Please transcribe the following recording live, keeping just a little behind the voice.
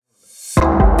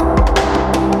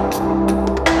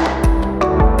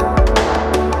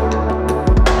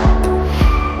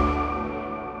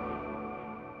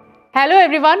Hello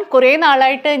every one. കുറേ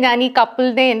നാളായിട്ട് ഞാൻ ഈ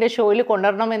കപ്പിളിനെ എൻ്റെ ഷോയിൽ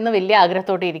കൊണ്ടുവരണമെന്ന് വലിയ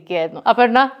ആഗ്രഹത്തോടെ ഇരിക്കുകയായിരുന്നു.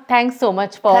 Aparna, thanks so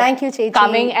much for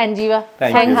coming and ജീവ,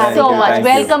 thanks so much.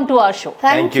 Welcome to our show.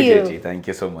 Thank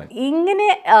you so much. ഇങ്ങനെ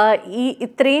ഈ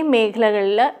ഇത്രയും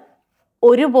മേഖലകളിൽ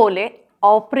ഒരുപോലെ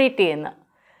ഓപ്പറേറ്റ് ചെയ്യുന്ന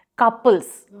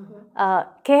കപ്പിൾസ്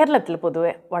കേരളത്തിൽ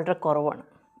പൊതുവെ വളരെ കുറവാണ്.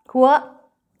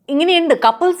 ഇങ്ങനെയുണ്ട്,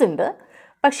 കപ്പിൾസ് ഉണ്ട്,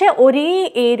 പക്ഷേ ഒരേ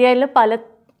ഏരിയയിൽ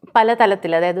പല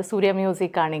തലത്തിൽ, അതായത് സൂര്യ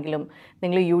മ്യൂസിക് ആണെങ്കിലും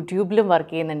നിങ്ങൾ യൂട്യൂബിലും വർക്ക്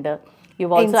ചെയ്യുന്നുണ്ട്, you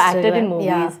also acted in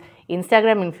movies,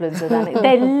 Instagram influencers ആണ്,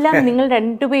 ഇതെല്ലാം നിങ്ങൾ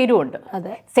രണ്ടുപേരും ഉണ്ട്,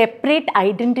 സെപ്പറേറ്റ്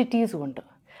ഐഡൻറ്റിറ്റീസും ഉണ്ട്.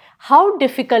 How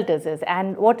difficult is this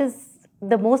and what is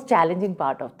the most challenging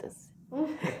part of this?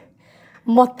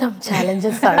 മൊത്തം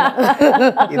ചാലഞ്ചസ് ആണ്.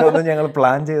 ഇതൊന്നും ഞങ്ങൾ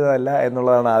പ്ലാൻ ചെയ്തതല്ല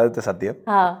എന്നുള്ളതാണ് ആദ്യത്തെ സത്യം.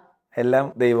 എല്ലാം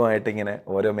ദൈവമായിട്ട് ഇങ്ങനെ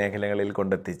ഓരോ മേഖലകളിൽ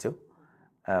കൊണ്ടെത്തിച്ചു.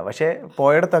 പക്ഷേ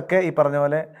പോയിടത്തൊക്കെ ഈ പറഞ്ഞ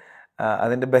പോലെ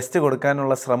അതിൻ്റെ ബെസ്റ്റ്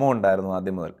കൊടുക്കാനുള്ള ശ്രമം ഉണ്ടായിരുന്നു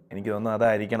ആദ്യം മുതൽ. എനിക്ക് തോന്നുന്നു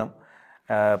അതായിരിക്കണം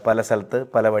പല സ്ഥലത്ത്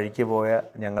പല വഴിക്ക് പോയ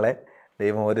ഞങ്ങളെ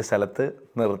ദൈവം ഒരു സ്ഥലത്ത്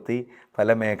നിർത്തി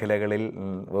പല മേഖലകളിൽ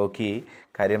വർക്ക് ചെയ്യും.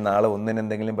 കാര്യം നാളെ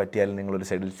ഒന്നിനെന്തെങ്കിലും പറ്റിയാലും നിങ്ങളൊരു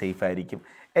സൈഡിൽ സേഫ് ആയിരിക്കും.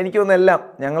 എനിക്ക് തോന്നുന്നു എല്ലാം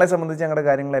ഞങ്ങളെ സംബന്ധിച്ച് ഞങ്ങളുടെ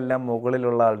കാര്യങ്ങളെല്ലാം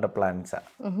മുകളിലുള്ള ആളുടെ പ്ലാൻസാണ്.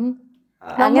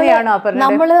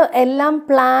 നമ്മൾ എല്ലാം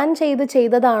പ്ലാൻ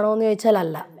ചെയ്തതാണോ എന്ന് ചോദിച്ചാൽ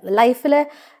അല്ല. ലൈഫിലെ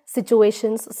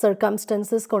സിറ്റുവേഷൻസ്,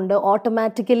 സർക്കംസ്റ്റൻസസ് കൊണ്ട്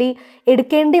ഓട്ടോമാറ്റിക്കലി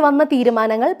എടുക്കേണ്ടി വന്ന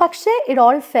തീരുമാനങ്ങൾ, പക്ഷേ it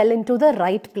all fell in to the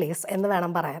right place എന്ന്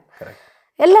വേണം പറയാൻ.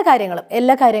 എല്ലാ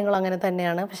കാര്യങ്ങളും അങ്ങനെ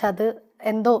തന്നെയാണ്. പക്ഷെ അത്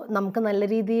എന്തോ നമുക്ക് നല്ല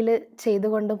രീതിയിൽ ചെയ്തു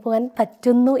കൊണ്ടുപോകാൻ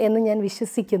പറ്റുന്നു എന്ന് ഞാൻ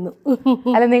വിശ്വസിക്കുന്നു.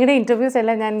 അല്ല, നിങ്ങളുടെ ഇൻ്റർവ്യൂസ്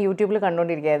എല്ലാം ഞാൻ യൂട്യൂബിൽ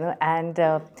കണ്ടുകൊണ്ടിരിക്കുകയായിരുന്നു. ആൻഡ്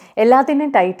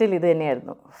എല്ലാത്തിൻ്റെയും ടൈറ്റിൽ ഇത്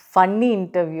തന്നെയായിരുന്നു, ഫണ്ണി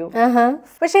ഇൻ്റർവ്യൂ.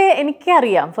 പക്ഷേ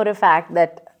എനിക്കറിയാം ഫോർ എ ഫാക്ട്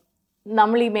ദാറ്റ്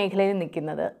നമ്മൾ ഈ മേഖലയിൽ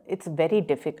നിൽക്കുന്നത് it's very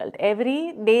difficult. Every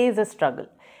day is A struggle.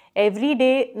 Every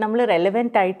day നമ്മൾ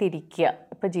റെലവെൻ്റ് ആയിട്ട് ഇരിക്കുക.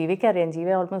 ഇപ്പോൾ ജീവയ്ക്ക് അറിയാം,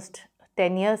 ജീവ ഓൾമോസ്റ്റ്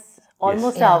 10 years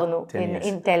ആവുന്നു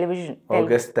in television.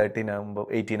 August 13 ആകുമ്പോൾ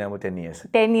 18 ആകുമ്പോൾ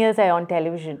 10 years ആയി on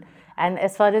television. And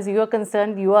as far as you are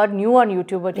concerned, you are new on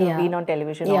YouTube, but you have been on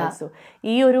television also.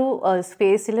 ഈ ഒരു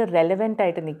സ്പേസിൽ റെലവെൻ്റ്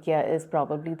ആയിട്ട് നിൽക്കുക is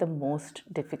probably the most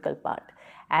difficult part.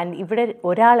 And ഇവിടെ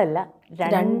ഒരാളല്ല,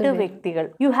 രണ്ട് വ്യക്തികൾ,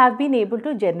 you have been able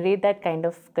to generate that kind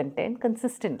of content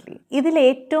consistently.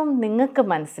 ഇതിലേറ്റവും നിങ്ങൾക്ക്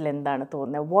മനസ്സിൽ എന്താണ്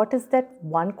തോന്നുന്നത്? What is that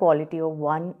one quality or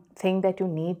one thing that you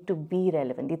need to be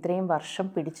relevant? ഇത്രയും വർഷം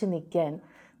പിടിച്ചു നിൽക്കാൻ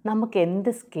നമുക്ക്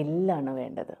എന്ത് സ്കില്ലാണ്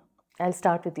വേണ്ടത്? I will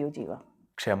start with you, Jeeva.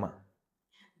 ക്ഷമ.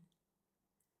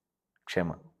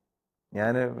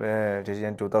 ഞാൻ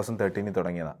 2013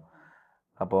 തുടങ്ങിയതാണ്.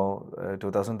 അപ്പോൾ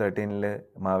 2013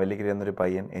 മാവേലിക്കര എന്നൊരു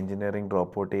പയ്യൻ എൻജിനീയറിംഗ്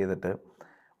ഡ്രോപ്പ് ഔട്ട് ചെയ്തിട്ട്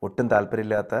ഒട്ടും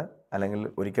താല്പര്യമില്ലാത്ത, അല്ലെങ്കിൽ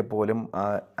ഒരിക്കൽ പോലും ആ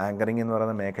ആങ്കറിംഗ് എന്ന്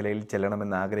പറയുന്ന മേഖലയിൽ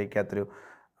ചെല്ലണമെന്ന് ആഗ്രഹിക്കാത്തൊരു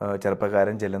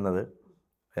ചെറുപ്പക്കാരൻ ചെല്ലുന്നത്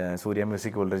സൂര്യ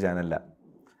മ്യൂസിക് പോലൊരു ചാനലില്ല.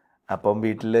 അപ്പം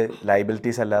വീട്ടിൽ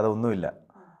ലൈബിലിറ്റീസ് അല്ലാതെ ഒന്നുമില്ല.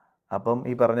 അപ്പം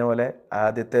ഈ പറഞ്ഞ പോലെ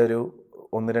ആദ്യത്തെ ഒരു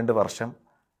 1-2 വർഷം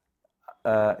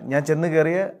ഞാൻ ചെന്ന്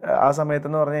കയറിയ ആ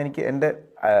സമയത്തെന്ന് പറഞ്ഞാൽ എനിക്ക് എൻ്റെ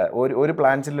ഒരു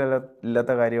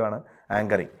പ്ലാൻസിലില്ലാത്ത കാര്യമാണ്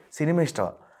ആങ്കറിങ്. സിനിമ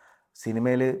ഇഷ്ടമാണ്,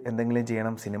 സിനിമയിൽ എന്തെങ്കിലും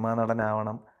ചെയ്യണം, സിനിമാ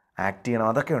നടനാവണം, ആക്ട് ചെയ്യണം,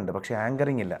 അതൊക്കെ ഉണ്ട്. പക്ഷേ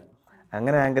ആങ്കറിങ് ഇല്ല.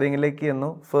 അങ്ങനെ ആങ്കറിങ്ങിലേക്ക് ചെന്നു.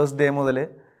 ഫസ്റ്റ് ഡേ മുതൽ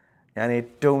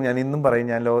ഞാൻ ഇന്നും പറയും,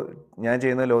 ഞാൻ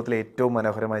ചെയ്യുന്ന ലോകത്തിലെ ഏറ്റവും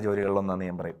മനോഹരമായ ജോലികളിലൊന്നാണെന്ന്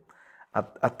ഞാൻ പറയും.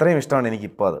 അത്രയും ഇഷ്ടമാണ്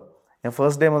എനിക്കിപ്പോൾ അത്. ഞാൻ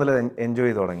ഫസ്റ്റ് ഡേ മുതൽ എൻജോയ്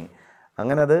ചെയ്ത് തുടങ്ങി.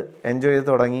 അങ്ങനെ അത് എൻജോയ് ചെയ്ത്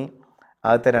തുടങ്ങി.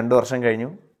 ആദ്യത്തെ 2 വർഷം കഴിഞ്ഞു.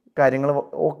 കാര്യങ്ങൾ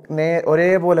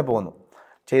ഒരേപോലെ പോകുന്നു.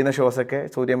 ചെയ്യുന്ന ഷോസൊക്കെ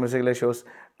സൂര്യ മ്യൂസിക്കിലെ ഷോസ്,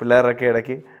 പിള്ളേരൊക്കെ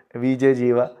ഇടയ്ക്ക് VJ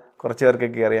ജീവ, കുറച്ച്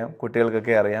പേർക്കൊക്കെ അറിയാം,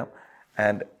 കുട്ടികൾക്കൊക്കെ അറിയാം.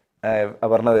 ആൻഡ്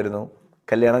അപർണ വരുന്നു,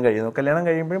 കല്യാണം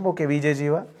കഴിയുമ്പോഴും okay VJ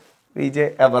Jeeva, VJ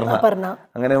Aparna,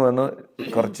 അങ്ങനെ വന്നു.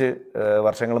 കുറച്ച്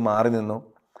വർഷങ്ങൾ മാറി നിന്നു.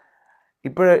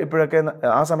 ഇപ്പോഴൊക്കെ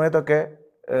ആ സമയത്തൊക്കെ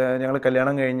ഞങ്ങൾ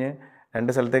കല്യാണം കഴിഞ്ഞ്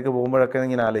 2 സ്ഥലത്തേക്ക് പോകുമ്പോഴൊക്കെ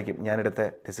ഇങ്ങനെ ആലോചിക്കും, ഞാനെടുത്ത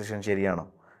ഡിസിഷൻ ശരിയാണോ,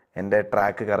 എൻ്റെ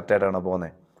ട്രാക്ക് കറക്റ്റായിട്ടാണോ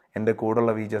പോകുന്നത്. എൻ്റെ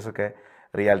കൂടെയുള്ള VJസൊക്കെ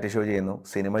റിയാലിറ്റി ഷോ ചെയ്യുന്നു,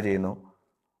 സിനിമ ചെയ്യുന്നു.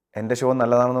 എൻ്റെ ഷോ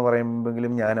നല്ലതാണെന്ന്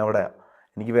പറയുമ്പോഴെങ്കിലും ഞാൻ അവിടെ,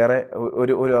 എനിക്ക് വേറെ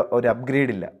ഒരു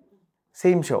അപ്ഗ്രേഡ് ഇല്ല.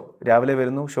 സെയിം ഷോ, രാവിലെ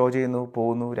വരുന്നു, ഷോ ചെയ്യുന്നു,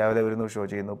 പോകുന്നു, രാവിലെ വരുന്നു, ഷോ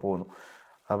ചെയ്യുന്നു, പോകുന്നു.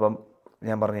 അപ്പം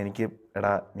ഞാൻ പറഞ്ഞു, എനിക്ക്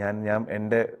ഞാൻ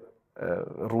എൻ്റെ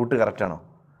റൂട്ട് കറക്റ്റാണോ,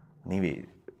 നീ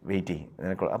വെയിറ്റ് ചെയ്യും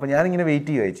നിനക്കുള്ള. അപ്പം ഞാനിങ്ങനെ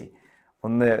വെയിറ്റ് ചെയ്യുക ചേച്ചി.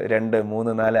 1, 2,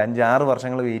 3, 4, 5, 6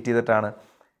 വർഷങ്ങൾ വെയിറ്റ് ചെയ്തിട്ടാണ്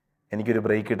എനിക്കൊരു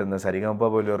ബ്രേക്ക് കിട്ടുന്നത്. സരിഗമപ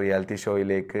പോലും റിയാലിറ്റി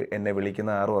ഷോയിലേക്ക് എന്നെ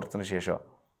വിളിക്കുന്ന 6 വർഷത്തിന് ശേഷമാണ്.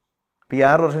 അപ്പോൾ ഈ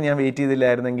 6 വർഷം ഞാൻ വെയിറ്റ്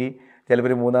ചെയ്തില്ലായിരുന്നെങ്കിൽ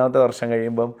ചിലപ്പോൾ 3ാമത്തെ വർഷം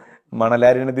കഴിയുമ്പം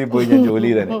മണലാരണ്യത്തിൽ പോയി ഞാൻ ജോലി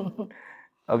ചെയ്തേനെ.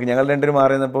 ഓക്കെ, ഞങ്ങൾ 2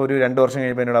 മാറി നിന്നപ്പോൾ ഒരു 2 വർഷം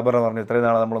കഴിയുമ്പോൾ എന്നോട് അപർണ പറഞ്ഞു, ഇത്രയും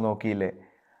നാളെ നമ്മൾ നോക്കിയില്ലേ,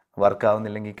 വർക്ക്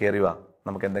ആവുന്നില്ലെങ്കിൽ കയറി വാ,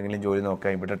 നമുക്ക് എന്തെങ്കിലും ജോലി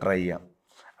നോക്കാം, ഇവിടെ ട്രൈ ചെയ്യാം.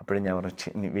 അപ്പോഴും ഞാൻ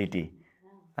പറഞ്ഞു വെയിറ്റ് ചെയ്യും.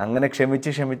 അങ്ങനെ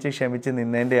ക്ഷമിച്ച്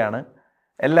നിന്നതിൻ്റെയാണ്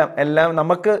എല്ലാം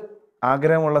നമുക്ക്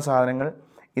ആഗ്രഹമുള്ള സാധനങ്ങൾ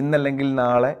ഇന്നല്ലെങ്കിൽ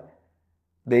നാളെ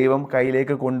ദൈവം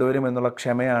കയ്യിലേക്ക് കൊണ്ടുവരും എന്നുള്ള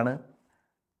ക്ഷമയാണ്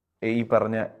ഈ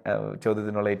പറഞ്ഞ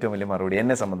ചോദ്യത്തിനുള്ള ഏറ്റവും വലിയ മറുപടി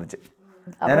എന്നെ സംബന്ധിച്ച്.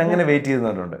 ഞാൻ അങ്ങനെ വെയിറ്റ്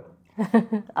ചെയ്യുന്നുണ്ട്.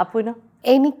 അപ്പുനോ?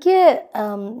 എനിക്ക്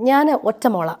ഞാൻ ഒറ്റ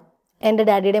മോള, എൻ്റെ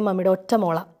ഡാഡിയുടെയും മമ്മിയുടെ ഒറ്റ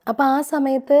മോള. അപ്പോൾ ആ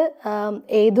സമയത്ത്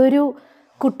ഏതൊരു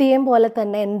കുട്ടിയെയും പോലെ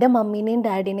തന്നെ എൻ്റെ മമ്മീനെയും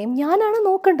ഡാഡിനെയും ഞാനാണ്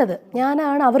നോക്കേണ്ടത്,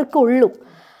 ഞാനാണ് അവർക്കുള്ളൂ.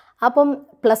 അപ്പം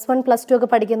 +1 +2 ഒക്കെ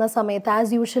പഠിക്കുന്ന സമയത്ത്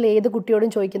ആസ് യൂഷ്വൽ ഏത് കുട്ടിയോടും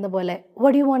ചോദിക്കുന്ന പോലെ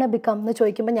വട്ട് യു വാണ്ട് ബിക്കം എന്ന്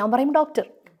ചോദിക്കുമ്പോൾ ഞാൻ പറയും ഡോക്ടർ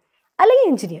അല്ലെങ്കിൽ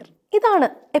എഞ്ചിനീയർ, ഇതാണ്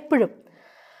എപ്പോഴും.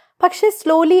 പക്ഷേ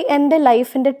സ്ലോലി എൻ്റെ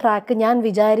ലൈഫിൻ്റെ ട്രാക്ക് ഞാൻ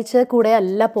വിചാരിച്ച കൂടെ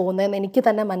അല്ല പോകുന്നതെന്ന് എനിക്ക്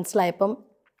തന്നെ മനസ്സിലായപ്പം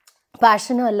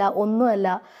പാഷനും അല്ല, ഒന്നുമല്ല,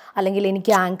 അല്ലെങ്കിൽ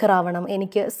എനിക്ക് ആങ്കർ ആവണം,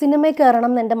 എനിക്ക് സിനിമയിൽ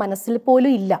കയറണം എന്ന് എൻ്റെ മനസ്സിൽ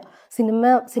പോലും ഇല്ല,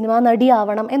 സിനിമാ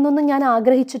നടിയാവണം എന്നൊന്നും ഞാൻ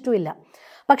ആഗ്രഹിച്ചിട്ടുമില്ല.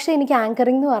 പക്ഷേ എനിക്ക്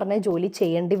ആങ്കറിംഗ് എന്ന് പറഞ്ഞ ജോലി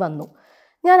ചെയ്യേണ്ടി വന്നു.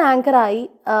 ഞാൻ ആങ്കറായി.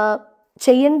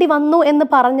 ചെയ്യേണ്ടി വന്നു എന്ന്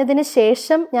പറഞ്ഞതിന്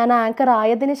ശേഷം, ഞാൻ ആങ്കർ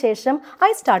ആയതിന് ശേഷം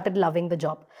I started loving the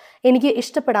job. എനിക്ക്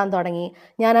ഇഷ്ടപ്പെടാൻ തുടങ്ങി,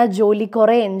 ഞാൻ ആ ജോലി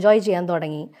കുറേ എൻജോയ് ചെയ്യാൻ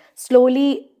തുടങ്ങി. സ്ലോലി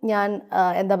ഞാൻ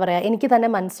എന്താ പറയുക, എനിക്ക് തന്നെ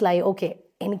മനസ്സിലായി ഓക്കെ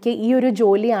എനിക്ക് ഈ ഒരു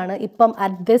ജോലിയാണ് ഇപ്പം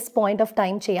at this point of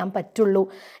time ചെയ്യാൻ പറ്റുള്ളൂ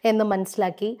എന്ന്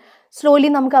മനസ്സിലാക്കി. സ്ലോലി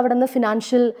നമുക്ക് അവിടെ നിന്ന്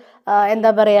ഫിനാൻഷ്യൽ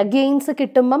എന്താ പറയുക ഗെയിൻസ്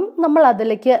കിട്ടുമ്പം നമ്മൾ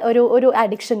അതിലേക്ക് ഒരു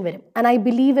അഡിക്ഷൻ വരും. And I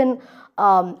believe in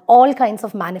all kinds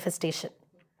of manifestation.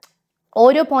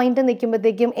 ഓരോ പോയിന്റ്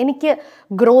നിൽക്കുമ്പോഴത്തേക്കും എനിക്ക്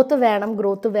ഗ്രോത്ത് വേണം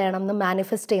എന്ന്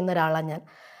മാനിഫെസ്റ്റ് ചെയ്യുന്ന ഒരാളാണ് ഞാൻ.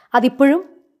 അതിപ്പോഴും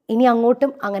ഇനി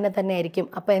അങ്ങോട്ടും അങ്ങനെ തന്നെ ആയിരിക്കും.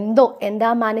 അപ്പോൾ എന്തോ എൻ്റെ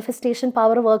ആ മാനിഫെസ്റ്റേഷൻ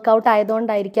പവർ വർക്കൗട്ട്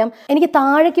ആയതുകൊണ്ടായിരിക്കാം എനിക്ക്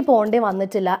താഴേക്ക് പോകേണ്ടി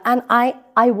വന്നിട്ടില്ല. ആൻഡ്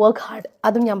ഐ വർക്ക് ഹാർഡ്,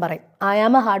 അതും ഞാൻ പറയും. I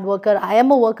am a hard worker, I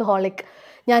am a workaholic.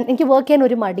 എനിക്ക് വർക്ക് ചെയ്യാൻ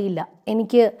ഒരു മടിയില്ല,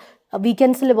 എനിക്ക്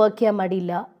വീക്കെൻഡ്സിൽ വർക്ക് ചെയ്യാൻ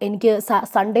മടിയില്ല, എനിക്ക്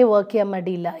സൺഡേ വർക്ക് ചെയ്യാൻ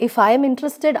മടിയില്ല. If I am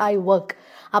interested I work.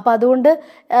 അപ്പോൾ അതുകൊണ്ട്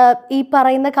ഈ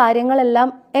പറയുന്ന കാര്യങ്ങളെല്ലാം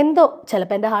എന്തോ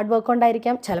ചിലപ്പോൾ എൻ്റെ ഹാർഡ് വർക്ക്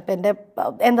കൊണ്ടായിരിക്കാം, ചിലപ്പോൾ എൻ്റെ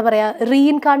എന്താ പറയുക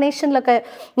റീഇൻകാർണേഷനിലൊക്കെ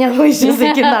ഞാൻ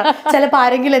വിശ്വസിക്കുന്ന, ചിലപ്പോൾ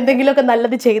ആരെങ്കിലും എന്തെങ്കിലുമൊക്കെ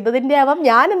നല്ലത് ചെയ്തതിൻ്റെ ആവാം,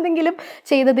 ഞാൻ എന്തെങ്കിലും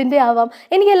ചെയ്തതിൻ്റെ ആവാം.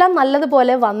 എനിക്കെല്ലാം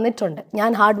നല്ലതുപോലെ വന്നിട്ടുണ്ട്, ഞാൻ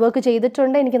ഹാർഡ് വർക്ക്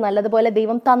ചെയ്തിട്ടുണ്ട്, എനിക്ക് നല്ലതുപോലെ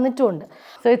ദൈവം തന്നിട്ടുമുണ്ട്.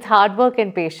 So it's hard work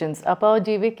and patience. അപ്പോൾ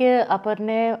ജീവയ്ക്ക്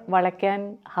അപർണയെ വളയ്ക്കാൻ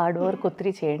ഹാർഡ് വർക്ക്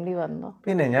ഒത്തിരി ചെയ്യേണ്ടി വന്നു.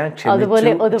 പിന്നെ ഞാൻ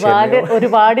അതുപോലെ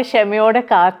ഒരുപാട് ക്ഷമയോടെ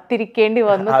കാത്തിരിക്കേണ്ടി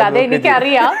വന്നു. കഥ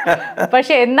എനിക്കറിയാം,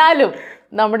 പക്ഷെ എന്നാലും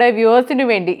നമ്മുടെ വ്യൂവേഴ്സിന്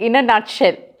വേണ്ടി in a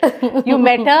nutshell you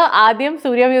met ആദ്യം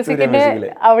സൂര്യ മ്യൂസിക്കിന്റെ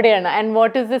അവിടെയാണ്. And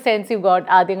what is the sense you got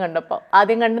ആദ്യം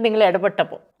കണ്ട് നിങ്ങൾ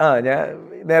ഇടപെട്ടപ്പോൾ? ഞാൻ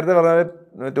നേരത്തെ പറഞ്ഞ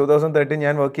 2013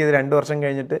 ഞാൻ വർക്ക് ചെയ്ത് 2 വർഷം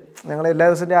കഴിഞ്ഞിട്ട് ഞങ്ങൾ എല്ലാ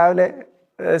ദിവസവും രാവിലെ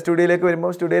സ്റ്റുഡിയോയിലേക്ക്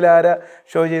വരുമ്പോൾ സ്റ്റുഡിയോയിൽ ആരാ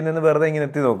ഷോ ചെയ്യുന്നതെന്ന് വെറുതെ ഇങ്ങനെ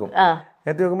എത്തി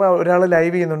നോക്കുമ്പോൾ ഒരാൾ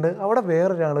ലൈവ് ചെയ്യുന്നുണ്ട്, അവിടെ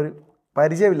വേറൊരാളൊരു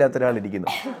പരിചയമില്ലാത്ത ഒരാളിരിക്കുന്നു.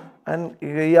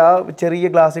 ഈ ആ ചെറിയ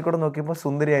ഗ്ലാസ്സിൽ കൂടെ നോക്കിയപ്പോൾ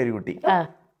സുന്ദരിയായ ഒരു കുട്ടി.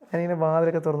 ഞാനിങ്ങനെ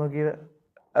വാതിലൊക്കെ തുറന്നു നോക്കി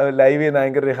ലൈവ് ചെയ്യുന്ന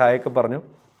ഭയങ്കര ഒരു ഹായൊക്കെ പറഞ്ഞു.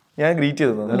 ഞാൻ ഗ്രീറ്റ്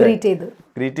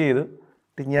ചെയ്തു.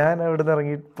 ഞാൻ അവിടെ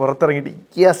നിന്ന് പുറത്തിറങ്ങിയിട്ട്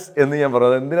യെസ് എന്ന് ഞാൻ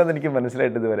പറഞ്ഞു. എന്തിനാന്ന് എനിക്ക്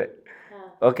മനസ്സിലായിട്ട് ഇതുവരെ.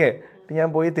 ഓക്കെ, ഞാൻ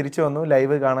പോയി തിരിച്ചു വന്നു.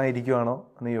 ലൈവ് കാണാൻ ഇരിക്കുവാണോ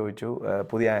എന്ന് ചോദിച്ചു,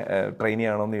 പുതിയ ട്രെയിനി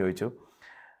ആണോ എന്ന് ചോദിച്ചു.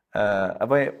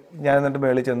 അപ്പോൾ ഞാൻ എന്നിട്ട്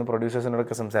മേളിൽ ചെന്ന്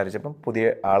പ്രൊഡ്യൂസേഴ്സിനോടൊക്കെ സംസാരിച്ചപ്പം പുതിയ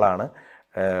ആളാണ്,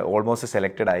 ഓൾമോസ്റ്റ്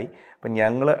സെലക്റ്റഡ് ആയി. അപ്പം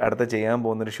ഞങ്ങൾ അടുത്ത ചെയ്യാൻ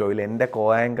പോകുന്നൊരു ഷോയിൽ എൻ്റെ കോ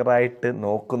ആങ്കറായിട്ട്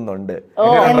നോക്കുന്നുണ്ട്.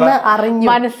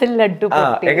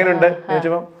 എങ്ങനെയുണ്ട്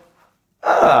ചോദിച്ചപ്പം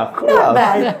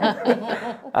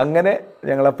അങ്ങനെ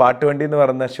ഞങ്ങൾ പാട്ടുവണ്ടി എന്ന്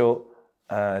പറയുന്ന ഷോ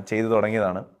ചെയ്തു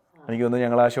തുടങ്ങിയതാണ്. എനിക്ക് തോന്നുന്നു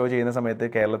ഞങ്ങൾ ആ ഷോ ചെയ്യുന്ന സമയത്ത്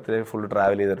കേരളത്തിൽ ഫുൾ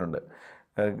ട്രാവൽ ചെയ്തിട്ടുണ്ട്.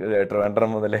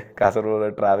 ട്രിവാൻഡ്രം മുതൽ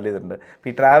കാസർഗോഡ് ട്രാവൽ ചെയ്തിട്ടുണ്ട്.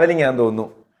 ഈ ട്രാവലിംഗ് ഞാൻ തോന്നുന്നു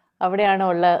അവിടെയാണ്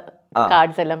ഉള്ള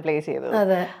കാർഡ്സ് എല്ലാം പ്ലേസ്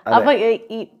ചെയ്തത്. അപ്പൊ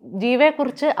ഈ ജീവയെ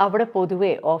കുറിച്ച് അവിടെ പൊതുവെ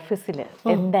ഓഫീസിൽ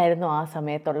എന്തായിരുന്നു ആ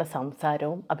സമയത്തുള്ള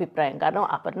സംസാരവും അഭിപ്രായം? കാരണം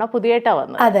അപർണ പുതിയതായിട്ടാ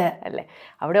വന്നത് അല്ലേ,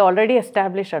 അവിടെ ഓൾറെഡി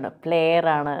എസ്റ്റാബ്ലിഷ് ആണ്, പ്ലെയർ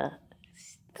ആണ്,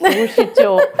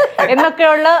 സൂക്ഷിച്ചോ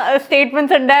എന്നൊക്കെയുള്ള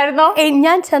സ്റ്റേറ്റ്മെന്റ്സ് ഉണ്ടായിരുന്നോ?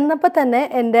 ഞാൻ ചെന്നപ്പോൾ തന്നെ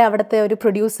എൻ്റെ അവിടുത്തെ ഒരു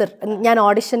പ്രൊഡ്യൂസർ, ഞാൻ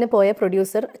ഓഡിഷന് പോയ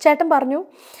പ്രൊഡ്യൂസർ ചേട്ടൻ പറഞ്ഞു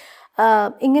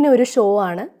ഇങ്ങനെ ഒരു ഷോ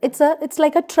ആണ്, ഇറ്റ്സ്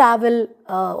ലൈക്ക് എ ട്രാവൽ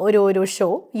ഒരു show,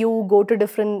 you go to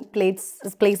different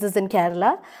places in Kerala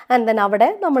and then അവിടെ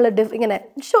നമ്മൾ ഇങ്ങനെ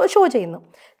ഷോ ചെയ്യുന്നു.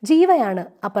 ജീവയാണ്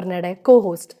അപർണയുടെ കോ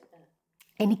ഹോസ്റ്റ്.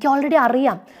 എനിക്ക് ഓൾറെഡി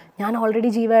അറിയാം, ഞാൻ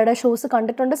ഓൾറെഡി ജീവയുടെ ഷോസ്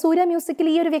കണ്ടിട്ടുണ്ട്, സൂര്യ മ്യൂസിക്കിൽ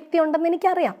ഈ ഒരു വ്യക്തി ഉണ്ടെന്ന്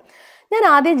എനിക്കറിയാം. ഞാൻ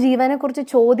ആദ്യം ജീവനെക്കുറിച്ച്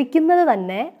ചോദിക്കുന്നത്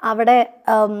തന്നെ അവിടെ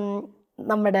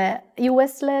നമ്മുടെ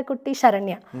US കുട്ടി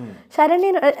ശരണ്യ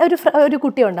ഒരു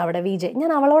കുട്ടിയുണ്ട് അവിടെ, വിജയ്.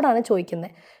 ഞാൻ അവളോടാണ്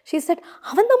ചോദിക്കുന്നത്. ഷീ സെഡ്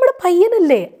അവൻ നമ്മുടെ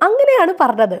പയ്യനല്ലേ, അങ്ങനെയാണ്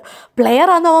പറഞ്ഞത്.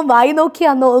 പ്ലെയർ ആണോ അവൻ വായി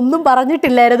നോക്കിയാന്നോ ഒന്നും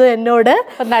പറഞ്ഞിട്ടില്ലായിരുന്നു എന്നോട്.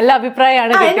 നല്ല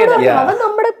അഭിപ്രായമാണ്. അവൻ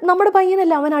നമ്മുടെ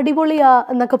പയ്യനല്ലേ, അവൻ അടിപൊളിയാ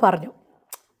എന്നൊക്കെ പറഞ്ഞു.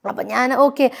 അപ്പം ഞാൻ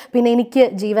ഓക്കെ. പിന്നെ എനിക്ക്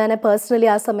ജീവനെ പേഴ്സണലി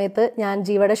ആ സമയത്ത് ഞാൻ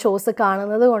ജീവയുടെ ഷോസ്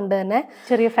കാണുന്നത് കൊണ്ട് തന്നെ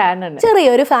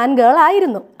ചെറിയൊരു ഫാൻ ഗേൾ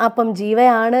ആയിരുന്നു. അപ്പം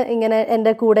ജീവയാണ് ഇങ്ങനെ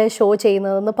എൻ്റെ കൂടെ ഷോ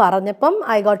ചെയ്യുന്നതെന്ന് പറഞ്ഞപ്പം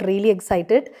ഐ ഗോട്ട് റിയലി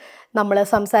എക്സൈറ്റഡ്. നമ്മൾ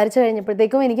സംസാരിച്ച്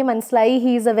കഴിഞ്ഞപ്പോഴത്തേക്കും എനിക്ക് മനസ്സിലായി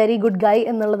he is a very good guy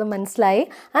എന്നുള്ളത് മനസ്സിലായി.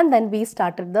 And then we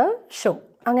started the show.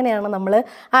 അങ്ങനെയാണ് നമ്മൾ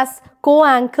ആസ് കോ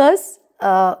ആങ്കേഴ്സ്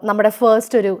നമ്മുടെ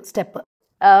ഫസ്റ്റ് ഒരു സ്റ്റെപ്പ്?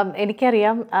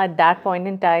 എനിക്കറിയാം at that point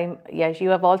in time, yes, you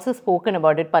have also spoken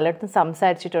about it. പലയിടത്തും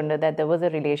സംസാരിച്ചിട്ടുണ്ട് that there was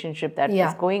a relationship that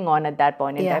was going on at that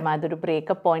point in time. അതൊരു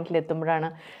breakup പോയിന്റിൽ എത്തുമ്പോഴാണ്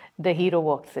the hero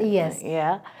walks in. Yes.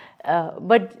 Yeah.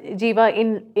 But Jeeva,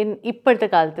 in ഇപ്പോഴത്തെ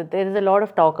കാലത്ത് there is a lot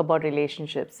of talk about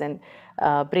relationships and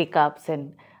breakups and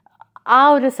ആ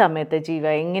ഒരു സമയത്ത് ജീവ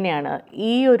എങ്ങനെയാണ്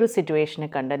ഈ ഒരു സിറ്റുവേഷനെ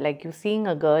കണ്ടത്? Like you seeing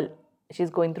a girl, she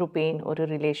is going through pain, ഒരു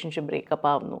റിലേഷൻഷിപ്പ് ബ്രേക്കപ്പ്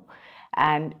ആവുന്നു,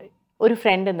 ആൻഡ് ഒരു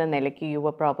ഫ്രണ്ട് എന്ന നിലയ്ക്ക് you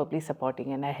were probably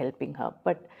supporting and helping her.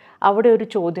 But അവിടെ ഒരു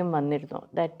ചോദ്യം വന്നിരുന്നു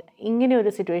ദാറ്റ് ഇങ്ങനെ ഒരു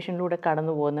സിറ്റുവേഷനിലൂടെ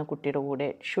കടന്നു പോകുന്ന കുട്ടിയുടെ കൂടെ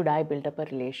should I build up a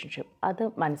relationship? അത്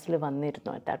മനസ്സിൽ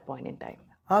വന്നിരുന്നു at that point in time?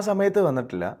 ആ സമയത്ത്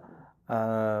വന്നിട്ടില്ല.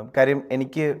 കാര്യം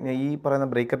എനിക്ക് ഈ പറയുന്ന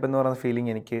ബ്രേക്കപ്പ് എന്ന് പറയുന്ന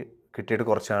ഫീലിംഗ് എനിക്ക് കിട്ടിയിട്ട്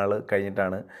കുറച്ച് നാൾ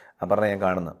കഴിഞ്ഞിട്ടാണ് അപർണ ഞാൻ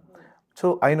കാണുന്നത്. So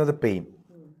I know the pain.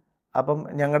 അപ്പം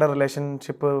ഞങ്ങളുടെ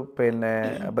റിലേഷൻഷിപ്പ് പിന്നെ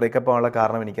ബ്രേക്കപ്പ് ആവാനുള്ള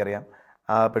കാരണം എനിക്കറിയാം.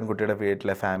 ആ പെൺകുട്ടിയുടെ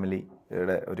വീട്ടിലെ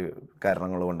ഫാമിലിയുടെ ഒരു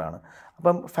കാരണങ്ങൾ കൊണ്ടാണ്.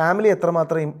 അപ്പം ഫാമിലി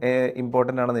എത്രമാത്രം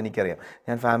ഇമ്പോർട്ടൻ്റ് ആണെന്ന് എനിക്കറിയാം.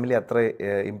 ഞാൻ ഫാമിലി അത്ര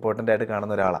ഇമ്പോർട്ടൻ്റ് ആയിട്ട്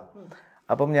കാണുന്ന ഒരാളാണ്.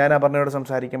 അപ്പം ഞാൻ അപർണയോട്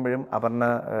സംസാരിക്കുമ്പോഴും അപർണ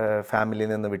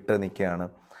ഫാമിലിയിൽ നിന്ന് വിട്ട് നിൽക്കുകയാണ്.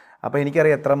 അപ്പോൾ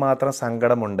എനിക്കറിയാം എത്രമാത്രം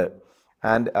സങ്കടമുണ്ട്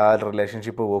ആൻഡ് ആ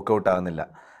റിലേഷൻഷിപ്പ് വർക്കൗട്ട് ആകുന്നില്ല.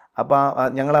 അപ്പോൾ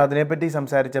ഞങ്ങൾ അതിനെപ്പറ്റി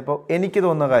സംസാരിച്ചപ്പോൾ എനിക്ക്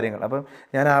തോന്നുന്ന കാര്യങ്ങൾ, അപ്പം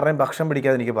ഞാൻ ആരുടെയും പക്ഷം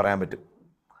പിടിക്കാതെ എനിക്ക് പറയാൻ പറ്റും.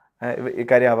 ഈ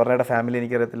കാര്യം അവരുടെ ഫാമിലി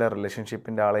എനിക്കറിയത്തില്ല,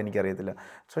 റിലേഷൻഷിപ്പിൻ്റെ ആളെ എനിക്കറിയത്തില്ല.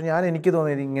 സോ എനിക്ക്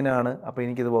തോന്നിയത് ഇങ്ങനെയാണ്, അപ്പോൾ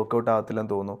എനിക്കിത് വർക്കൗട്ട്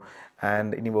ആകത്തില്ലെന്ന് തോന്നുന്നു.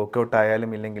 ആൻഡ് ഇനി വർക്കൗട്ട്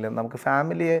ആയാലും ഇല്ലെങ്കിലും നമുക്ക്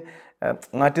ഫാമിലിയെ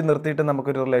മാറ്റി നിർത്തിയിട്ട്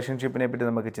നമുക്കൊരു റിലേഷൻഷിപ്പിനെ പറ്റി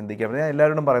നമുക്ക് ചിന്തിക്കാം. ഞാൻ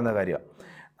എല്ലാവരോടും പറയുന്ന കാര്യമാണ്,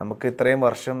 നമുക്ക് ഇത്രയും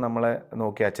വർഷം നമ്മളെ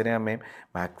നോക്കി അച്ഛനെയും അമ്മയും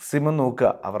മാക്സിമം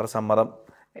നോക്കുക, അവരുടെ സമ്മതം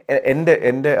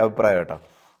എൻ്റെ അഭിപ്രായം കേട്ടോ.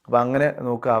 അപ്പോൾ അങ്ങനെ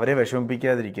നോക്കുക, അവരെ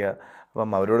വിഷമിപ്പിക്കാതിരിക്കുക,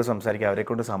 അപ്പം അവരോട് സംസാരിക്കുക, അവരെ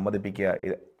കൊണ്ട് സമ്മതിപ്പിക്കുക.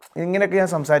 ഇങ്ങനെയൊക്കെ ഞാൻ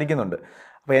സംസാരിക്കുന്നുണ്ട്.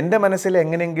 അപ്പോൾ എൻ്റെ മനസ്സിൽ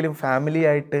എങ്ങനെയെങ്കിലും ഫാമിലി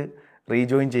ആയിട്ട്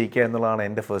റീജോയിൻ ചെയ്യിക്കുക എന്നുള്ളതാണ്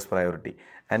എൻ്റെ ഫസ്റ്റ് പ്രയോറിറ്റി.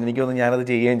 ആൻഡ് എനിക്ക് തോന്നുന്നു ഞാനത്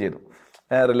ചെയ്യുകയും ചെയ്തു.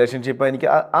 റിലേഷൻഷിപ്പ് എനിക്ക്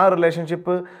ആ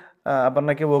റിലേഷൻഷിപ്പ്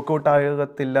അപർണയ്ക്ക് വർക്കൗട്ട്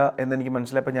ആകത്തില്ല എന്നെനിക്ക്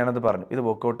മനസ്സിലായപ്പോൾ ഞാനത് പറഞ്ഞു, ഇത്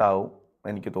വർക്കൗട്ട് ആവും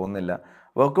എനിക്ക് തോന്നുന്നില്ല.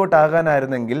 വർക്കൗട്ട്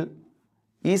ആകാനായിരുന്നെങ്കിൽ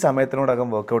ഈ സമയത്തിനോടകം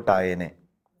വർക്കൗട്ട് ആയേനെ.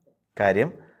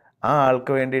 കാര്യം ആ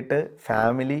ആൾക്ക് വേണ്ടിയിട്ട്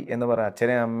ഫാമിലി എന്ന് പറയുക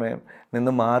അച്ഛനെയും അമ്മയും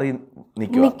നിന്ന് മാറി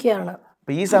നിൽക്കുകയാണ്.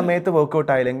 അപ്പോൾ ഈ സമയത്ത്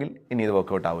വർക്കൗട്ട് ആയില്ലെങ്കിൽ ഇനി ഇത്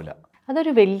വർക്കൗട്ട് ആവില്ല.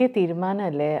 അതൊരു വലിയ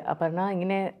തീരുമാനമല്ലേ അപർണ?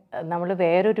 ഇങ്ങനെ നമ്മൾ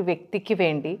വേറൊരു വ്യക്തിക്ക്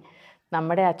വേണ്ടി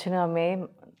നമ്മുടെ അച്ഛനും അമ്മയും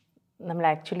നമ്മൾ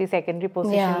ആക്ച്വലി സെക്കൻഡറി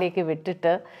പൊസിഷനിലേക്ക്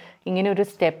വിട്ടിട്ട് ഇങ്ങനെ ഒരു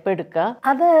സ്റ്റെപ്പ് എടുക്കുക.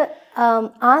 അത്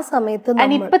ആ സമയത്ത്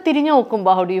ഇപ്പൊ തിരിഞ്ഞു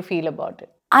നോക്കുമ്പോൾ how do you feel about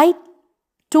it? I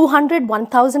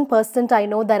 200-1000% I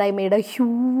know that I made a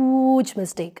huge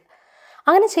mistake.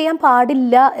 അങ്ങനെ ചെയ്യാൻ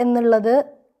പാടില്ല എന്നുള്ളത്,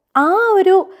 ആ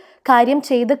ഒരു കാര്യം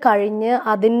ചെയ്ത് കഴിഞ്ഞ്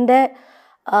അതിൻ്റെ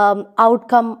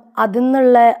ഔട്ട്കം, അതിൽ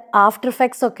നിന്നുള്ള ആഫ്റ്റർ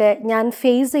എഫക്ട്സ് ഒക്കെ ഞാൻ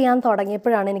ഫേസ് ചെയ്യാൻ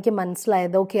തുടങ്ങിയപ്പോഴാണ് എനിക്ക്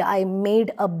മനസ്സിലായത്, okay I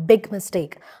made A big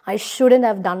mistake, I shouldn't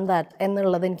have done that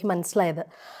എന്നുള്ളത് എനിക്ക് മനസ്സിലായത്.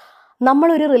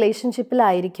 നമ്മളൊരു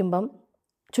റിലേഷൻഷിപ്പിലായിരിക്കുമ്പം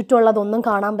ചുറ്റുമുള്ളതൊന്നും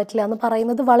കാണാൻ പറ്റില്ല എന്ന്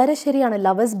പറയുന്നത് വളരെ ശരിയാണ്.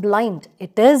 Love is blind,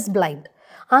 it is blind.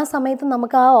 ആ സമയത്ത്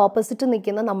നമുക്ക് ആ ഓപ്പോസിറ്റ്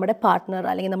നിൽക്കുന്ന നമ്മുടെ പാർട്ട്ണർ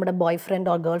അല്ലെങ്കിൽ നമ്മുടെ boy friend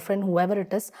or girl friend whoever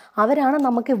it is, അവരാണ്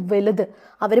നമുക്ക് വലുത്.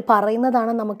 അവർ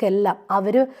പറയുന്നതാണ് നമുക്കെല്ലാം.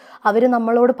 അവർ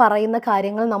നമ്മളോട് പറയുന്ന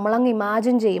കാര്യങ്ങൾ നമ്മളങ്ങ്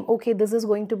ഇമാജിൻ ചെയ്യും. Okay, this is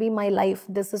going to be my life,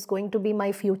 this is going to be my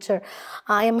future,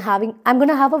 I am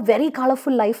going to have A very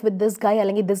colourful life with this guy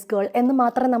അല്ലെങ്കിൽ ദിസ് ഗേൾ എന്ന്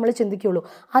മാത്രമേ നമ്മൾ ചിന്തിക്കുകയുള്ളൂ.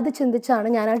 അത് ചിന്തിച്ചാണ്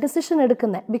ഞാൻ ആ ഡിസിഷൻ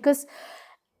എടുക്കുന്നത്. Because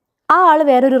ആ ആൾ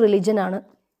വേറൊരു റിലീജിയനാണ്,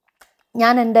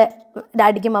 ഞാൻ എൻ്റെ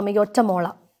ഡാഡിക്കും മമ്മിക്കും ഒറ്റ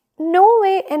മോളാണ്. നോ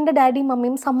വേ എൻ്റെ ഡാഡിയും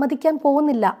മമ്മിയും സമ്മതിക്കാൻ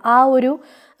പോകുന്നില്ല ആ ഒരു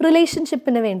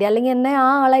റിലേഷൻഷിപ്പിന് വേണ്ടി, അല്ലെങ്കിൽ എന്നെ ആ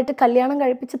ആളായിട്ട് കല്യാണം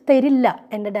കഴിപ്പിച്ച് തരില്ല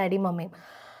എൻ്റെ ഡാഡിയും മമ്മിയും.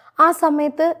 ആ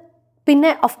സമയത്ത്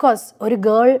പിന്നെ ഓഫ് കോഴ്സ് ഒരു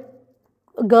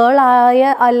ഗേളായ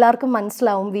എല്ലാവർക്കും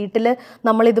മനസ്സിലാവും, വീട്ടിൽ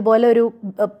നമ്മളിതുപോലെ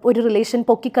ഒരു റിലേഷൻ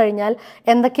പൊക്കിക്കഴിഞ്ഞാൽ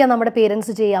എന്തൊക്കെയാണ് നമ്മുടെ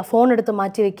പേരൻസ് ചെയ്യുക, ഫോൺ എടുത്ത്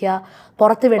മാറ്റി വയ്ക്കുക,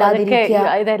 പുറത്ത് വിടാതിരിക്കുക,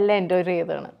 ഇതെല്ലാം എൻജോയ്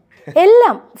ചെയ്തതാണ്.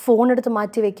 എല്ലാം ഫോൺ എടുത്ത്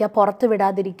മാറ്റി വയ്ക്കുക, പുറത്ത്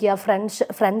വിടാതിരിക്കുക,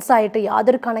 ഫ്രണ്ട്സായിട്ട്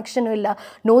യാതൊരു കണക്ഷനും ഇല്ല,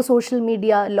 നോ സോഷ്യൽ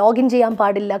മീഡിയ, ലോഗിൻ ചെയ്യാൻ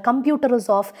പാടില്ല, computer is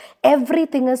off,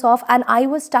 everything is off. And I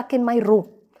was stuck in my room.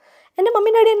 എൻ്റെ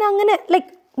മമ്മീൻ്റെ ഡാഡി എന്നെ അങ്ങനെ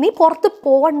ലൈക്ക് നീ പുറത്ത്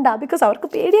പോകണ്ട, ബിക്കോസ് അവർക്ക്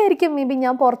പേടിയായിരിക്കും മേ ബി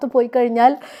ഞാൻ പുറത്ത് പോയി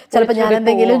കഴിഞ്ഞാൽ ചിലപ്പോൾ ഞാൻ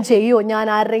എന്തെങ്കിലും ചെയ്യുമോ, ഞാൻ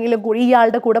ആരുടെങ്കിലും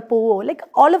ഇയാളുടെ കൂടെ പോവോ, like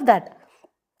all of that.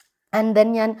 And then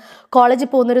ഞാൻ കോളേജിൽ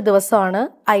പോകുന്നൊരു ദിവസമാണ്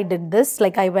I did this,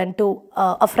 like I went to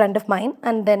a friend of mine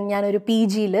and then ഞാനൊരു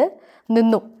PGയിൽ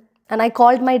നിന്നു. And I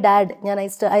called my dad.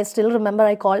 I still remember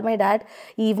I called my dad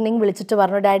evening വിളിച്ചിട്ട്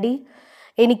പറഞ്ഞു, daddy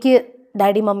എനിക്ക്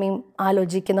ഡാഡി മമ്മിയും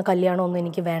ആലോചിക്കുന്ന കല്യാണമൊന്നും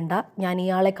എനിക്ക് വേണ്ട, ഞാൻ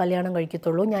ഇയാളെ കല്യാണം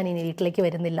കഴിക്കത്തുള്ളൂ, ഞാൻ ഇനി വീട്ടിലേക്ക്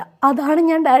വരുന്നില്ല. അതാണ്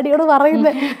ഞാൻ ഡാഡിയോട്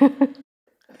പറയുന്നത്.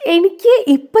 എനിക്ക്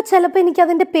ഇപ്പം ചിലപ്പോൾ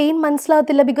എനിക്കതിൻ്റെ പെയിൻ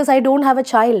മനസ്സിലാകത്തില്ല, because I don't have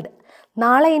a child.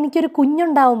 നാളെ എനിക്കൊരു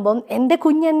കുഞ്ഞുണ്ടാവുമ്പം എൻ്റെ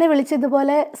കുഞ്ഞ് എന്നെ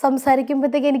വിളിച്ചതുപോലെ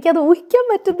സംസാരിക്കുമ്പോഴത്തേക്ക് എനിക്കത് ഊഹിക്കാൻ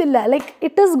പറ്റുന്നില്ല. Like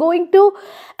it is going to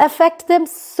affect them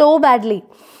so badly.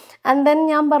 And then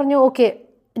ഞാൻ പറഞ്ഞു ഓക്കെ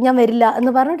ഞാൻ വരില്ല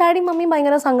എന്ന് പറഞ്ഞു. ഡാഡിയും മമ്മിയും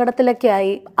ഭയങ്കര സങ്കടത്തിലൊക്കെ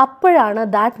ആയി. അപ്പോഴാണ്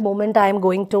that moment I am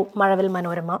going to Mazhavil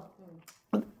Manorama,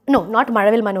 no not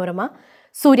Mazhavil Manorama,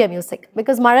 Surya music.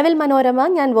 Because Mazhavil Manorama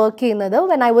ഞാൻ വർക്ക് ചെയ്യുന്നത്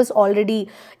when I was already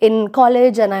in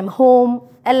college and I am home,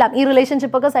 എല്ലാം ഈ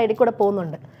റിലേഷൻഷിപ്പൊക്കെ സൈഡിൽ കൂടെ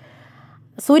പോകുന്നുണ്ട്.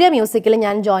 സൂര്യ മ്യൂസിക്കിൽ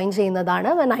ഞാൻ ജോയിൻ ചെയ്യുന്നതാണ്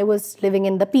when I was living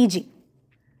in the PG.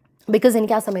 Because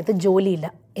എനിക്ക് ആ സമയത്ത് ജോലിയില്ല,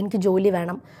 എനിക്ക് ജോലി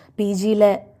വേണം,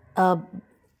 PGയിലെ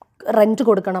റെൻറ്റ്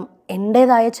കൊടുക്കണം,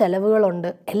 എൻ്റേതായ ചിലവുകളുണ്ട്,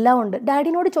 എല്ലാം ഉണ്ട്.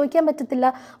 ഡാഡിനോട് ചോദിക്കാൻ പറ്റത്തില്ല,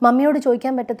 മമ്മിയോട്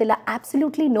ചോദിക്കാൻ പറ്റത്തില്ല,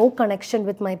 absolutely no connection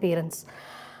with my parents.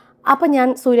 അപ്പം ഞാൻ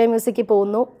സൂര്യ മ്യൂസിക്കിൽ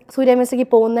പോകുന്നു. സൂര്യ മ്യൂസിക്കിൽ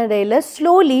പോകുന്നിടയിൽ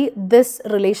സ്ലോലി ദിസ്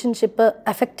റിലേഷൻഷിപ്പ്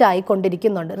എഫക്റ്റ്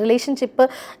ആയിക്കൊണ്ടിരിക്കുന്നുണ്ട്. റിലേഷൻഷിപ്പ്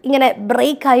ഇങ്ങനെ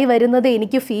ബ്രേക്കായി വരുന്നത്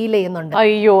എനിക്ക് ഫീൽ ചെയ്യുന്നുണ്ട്.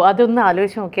 അയ്യോ, അതൊന്ന്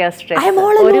ആലോചിച്ച് നോക്കിയാ സ്ട്രെസ്.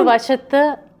 ഒരു വശത്ത്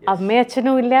അമ്മയും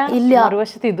അച്ഛനും ഇല്ല,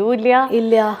 മറുവശത്ത് ഇതും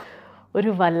ഇല്ല. ഒരു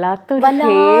വല്ലാത്ത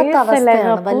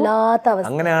അവസ്ഥയാണ്.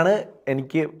 അങ്ങനെയാണ്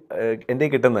എനിക്ക് എൻ്റെ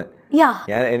കിട്ടുന്നത്.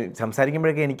 ഞാൻ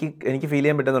സംസാരിക്കുമ്പോഴൊക്കെ എനിക്ക് ഫീൽ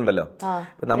ചെയ്യാൻ പറ്റുന്നുണ്ടല്ലോ.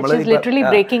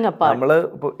 നമ്മള്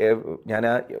ഞാൻ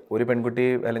ഒരു പെൺകുട്ടി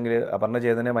അല്ലെങ്കിൽ അപർണ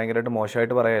ചെയ്തതിനെ ഭയങ്കരമായിട്ട്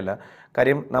മോശമായിട്ട് പറയല്ല.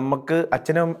 കാര്യം നമുക്ക്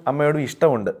അച്ഛനും അമ്മയോടും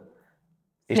ഇഷ്ടമുണ്ട്,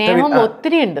 സ്നേഹം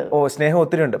ഒത്തിരി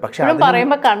ഉണ്ട്. പക്ഷെ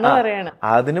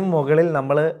അതിനും മുകളിൽ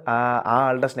നമ്മൾ ആ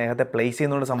ആളുടെ സ്നേഹത്തെ പ്ലേസ്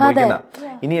ചെയ്യുന്നതുകൊണ്ട് സംഭവിക്കുന്ന,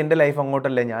 ഇനി എന്റെ ലൈഫ്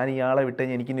അങ്ങോട്ടല്ലേ, ഞാൻ ഇയാളെ വിട്ട്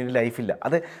എനിക്ക് ഇനി ഒരു ലൈഫില്ല,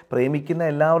 അത് പ്രേമിക്കുന്ന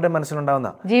എല്ലാവരുടെയും മനസ്സിലുണ്ടാവുന്ന.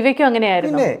 ജീവയ്ക്കും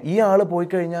അങ്ങനെയായിരുന്നു. പിന്നെ ഈ ആള് പോയി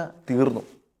കഴിഞ്ഞാൽ തീർന്നു.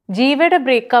 ജീവയുടെ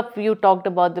breakup, you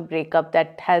talked about the breakup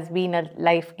that has been a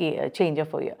life changer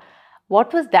for you.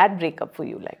 What was that breakup for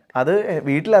you like? അത്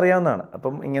വീട്ടിലറിയാവുന്നതാണ്.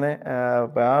 അപ്പം ഇങ്ങനെ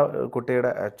ആ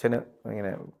കുട്ടിയുടെ അച്ഛന്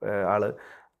ഇങ്ങനെ ആള്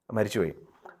മരിച്ചുപോയി.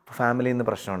 ഫാമിലിയിൽ നിന്ന്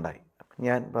പ്രശ്നമുണ്ടായി.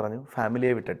 ഞാൻ പറഞ്ഞു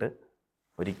ഫാമിലിയെ വിട്ടിട്ട്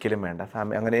ഒരിക്കലും വേണ്ട,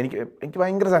 അങ്ങനെ എനിക്ക്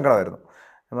ഭയങ്കര സങ്കടമായിരുന്നു.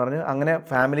 ഞാൻ പറഞ്ഞു അങ്ങനെ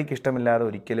ഫാമിലിക്ക് ഇഷ്ടമില്ലാതെ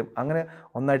ഒരിക്കലും അങ്ങനെ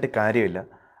ഒന്നായിട്ട് കാര്യമില്ല.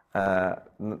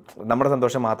 നമ്മുടെ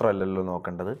സന്തോഷം മാത്രമല്ലല്ലോ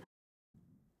നോക്കേണ്ടത്,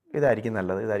 ഇതായിരിക്കും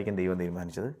നല്ലത്, ഇതായിരിക്കും ദൈവം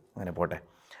തീരുമാനിച്ചത്, അങ്ങനെ പോട്ടെ.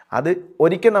 അത്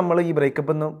ഒരിക്കൽ നമ്മൾ ഈ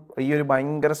ബ്രേക്കപ്പിൽ നിന്ന് ഈ ഒരു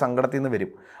ഭയങ്കര സങ്കടത്തിൽ നിന്ന്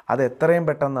വരും. അത് എത്രയും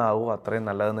പെട്ടെന്നാവും അത്രയും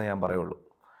നല്ലതെന്ന് ഞാൻ പറയുള്ളൂ.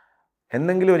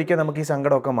 എന്തെങ്കിലും ഒരിക്കൽ നമുക്ക് ഈ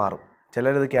സങ്കടമൊക്കെ മാറും.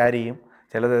 ചിലരത് ക്യാരി ചെയ്യും,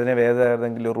 ചിലത് ഇതിനെ വേറെ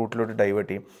ഏതെങ്കിലും റൂട്ടിലോട്ട് ഡൈവേർട്ട്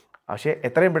ചെയ്യും. പക്ഷേ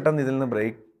എത്രയും പെട്ടെന്ന് ഇതിൽ നിന്ന്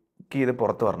ബ്രേക്ക് ചെയ്ത്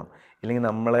പുറത്ത് വരണം, ഇല്ലെങ്കിൽ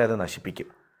നമ്മളെ അത് നശിപ്പിക്കും.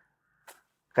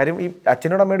 കാര്യം ഈ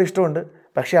അച്ഛനോട് അമ്മയോട് ഇഷ്ടമുണ്ട്,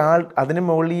 പക്ഷേ അതിന്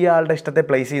മുകളിൽ ഈ ആളുടെ ഇഷ്ടത്തെ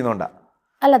പ്ലേസ് ചെയ്യുന്നുണ്ടാണ്.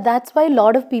 അല്ല, that's why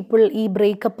lot of people ഈ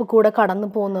ബ്രേക്കപ്പ് കൂടെ കടന്നു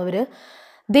പോകുന്നവർ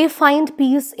they find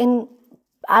peace in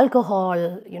alcohol,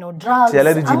 drugs,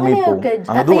 അങ്ങനെയൊക്കെ.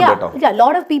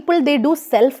 Lot of people they do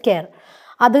self care.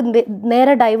 അത്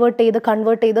നേരെ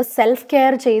കൺവേർട്ട് ചെയ്ത് സെൽഫ്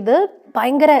കെയർ ചെയ്ത്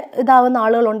ഭയങ്കര ഇതാവുന്ന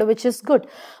ആളുകളുണ്ട്, വിച്ച് ഇസ് ഗുഡ്.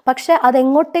 പക്ഷെ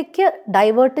അതെങ്ങോട്ടേക്ക്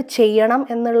ഡൈവേർട്ട് ചെയ്യണം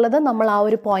എന്നുള്ളത് നമ്മൾ ആ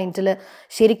ഒരു പോയിന്റിൽ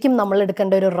ശരിക്കും നമ്മൾ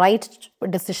എടുക്കേണ്ട ഒരു റൈറ്റ്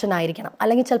ഡിസിഷൻ ആയിരിക്കണം.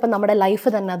 അല്ലെങ്കിൽ ചിലപ്പോൾ നമ്മുടെ ലൈഫ്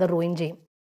തന്നെ അത് റൂയിൻ ചെയ്യും.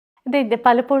 ഇത്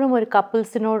പലപ്പോഴും ഒരു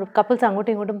കപ്പിൾസ്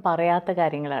അങ്ങോട്ടും ഇങ്ങോട്ടും പറയാത്ത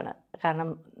കാര്യങ്ങളാണ്.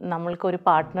 കാരണം നമ്മൾക്കൊരു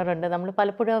പാർട്ട്ണറുണ്ട്, നമ്മൾ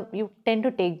പലപ്പോഴും you tend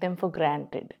to take them for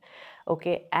granted.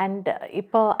 Okay, and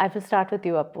ഇപ്പോൾ I will start with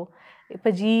you. അപ്പോൾ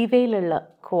ഇപ്പോൾ ജീവയിലുള്ള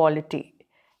quality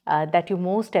that you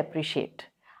most appreciate,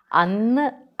 അന്ന്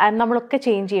നമ്മളൊക്കെ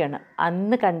ചേഞ്ച് ചെയ്യണം,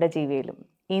 അന്ന് കണ്ട ജീവയിലും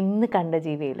ഇന്ന് കണ്ട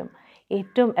ജീവയിലും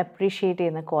ഏറ്റവും അപ്രീഷിയേറ്റ്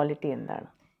ചെയ്യുന്ന ക്വാളിറ്റി എന്താണ്?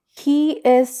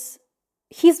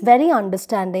 He's very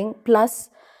understanding, plus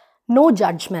no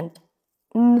judgement,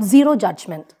 zero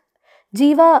judgement.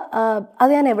 Jeeva,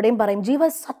 അത് ഞാൻ എവിടെയും പറയും, ജീവ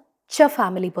സച്ച് എ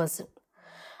ഫാമിലി പേഴ്സൺ.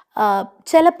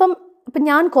 ചിലപ്പം ഇപ്പം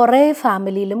ഞാൻ കുറേ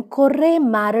ഫാമിലിയിലും കുറേ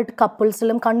മാരിഡ്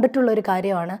കപ്പിൾസിലും കണ്ടിട്ടുള്ളൊരു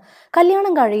കാര്യമാണ്,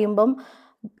 കല്യാണം കഴിയുമ്പം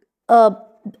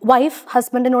വൈഫ്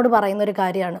ഹസ്ബൻഡിനോട് പറയുന്നൊരു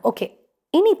കാര്യമാണ്, ഓക്കെ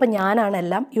ഇനിയിപ്പം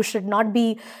ഞാനാണെല്ലാം, you should not be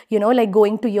like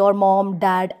going to your mom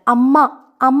dad.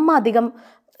 അമ്മ അധികം,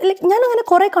 ഞാനങ്ങനെ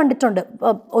കുറേ കണ്ടിട്ടുണ്ട്.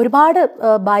 ഒരുപാട്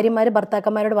ഭാര്യമാർ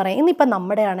ഭർത്താക്കന്മാരോട് പറയും, ഇനിയിപ്പം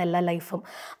നമ്മുടെയാണ് എല്ലാ ലൈഫും,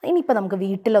 ഇനിയിപ്പോൾ നമുക്ക്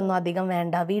വീട്ടിലൊന്നും അധികം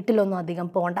വേണ്ട, വീട്ടിലൊന്നും അധികം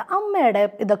പോകണ്ട, അമ്മയുടെ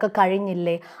ഇതൊക്കെ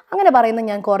കഴിഞ്ഞില്ലേ, അങ്ങനെ പറയുന്നത്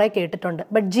ഞാൻ കുറേ കേട്ടിട്ടുണ്ട്.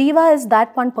 But Jeeva is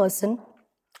that one person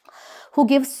who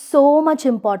gives so much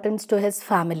importance to his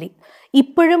family.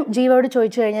 ഇപ്പോഴും ജീവയോട്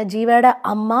ചോദിച്ചു കഴിഞ്ഞാൽ ജീവയുടെ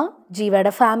അമ്മ,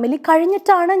 ജീവയുടെ ഫാമിലി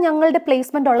കഴിഞ്ഞിട്ടാണ് ഞങ്ങളുടെ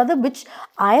പ്ലേസ്മെൻ്റ് ഉള്ളത്, which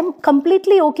I am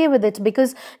completely okay with it.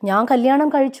 Because ഞാൻ കല്യാണം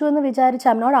കഴിച്ചു എന്ന് വിചാരിച്ച്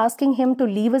I am not asking him to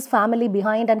leave his family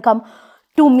behind and come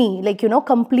to me, like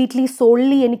completely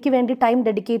solely എനിക്ക് വേണ്ടി ടൈം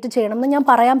ഡെഡിക്കേറ്റ് ചെയ്യണം എന്ന് ഞാൻ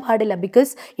പറയാൻ പാടില്ല.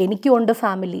 ബിക്കോസ് എനിക്കും ഉണ്ട്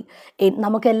ഫാമിലി,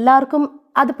 നമുക്ക് എല്ലാവർക്കും.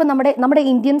 അതിപ്പോൾ നമ്മുടെ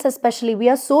Indians especially we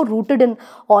are so rooted in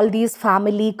all these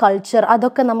family culture,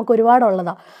 അതൊക്കെ നമുക്ക്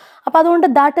ഒരുപാടുള്ളതാണ്. അപ്പോൾ അതുകൊണ്ട്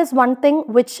that is one thing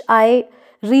which I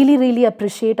really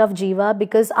appreciate of Jeeva.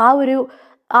 Because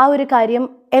ആ ഒരു കാര്യം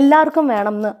എല്ലാവർക്കും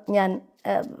വേണം എന്ന് ഞാൻ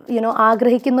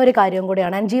ആഗ്രഹിക്കുന്ന ഒരു കാര്യം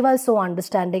കൂടിയാണ്. ആൻഡ് ജീവ ഇസ് സോ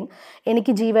അണ്ടർസ്റ്റാൻഡിങ്.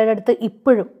 എനിക്ക് ജീവയുടെ അടുത്ത്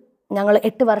ഇപ്പോഴും ഞങ്ങൾ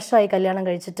 8 വർഷമായി കല്യാണം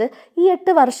കഴിച്ചിട്ട്. ഈ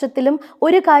 8 വർഷത്തിലും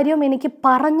ഒരു കാര്യവും എനിക്ക്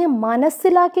പറഞ്ഞ്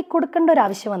മനസ്സിലാക്കി കൊടുക്കേണ്ട ഒരു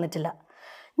ആവശ്യം വന്നിട്ടില്ല.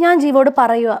 ഞാൻ ജീവോട്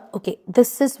പറയുക, okay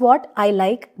this is what I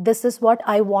like, this is what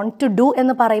I want to do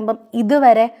എന്ന് പറയുമ്പം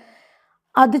ഇതുവരെ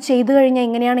അത് ചെയ്തു കഴിഞ്ഞാൽ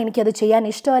എങ്ങനെയാണ് എനിക്കത് ചെയ്യാൻ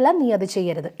ഇഷ്ടമല്ല, നീ അത്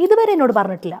ചെയ്യരുത്, ഇതുവരെ എന്നോട്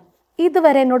പറഞ്ഞിട്ടില്ല.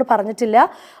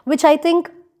 വിച്ച് ഐ തിങ്ക്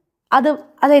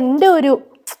അതെൻ്റെ ഒരു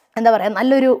എന്താ പറയുക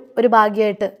നല്ലൊരു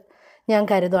ഭാഗ്യമായിട്ട് ഞാൻ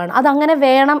കരുതുവാണ്. അതങ്ങനെ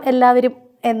വേണം എല്ലാവരും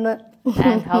എന്ന്.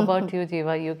 And how about you,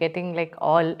 Jeeva? You getting like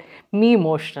all me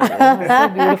emotional. So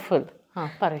beautiful.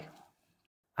 പറയൂ.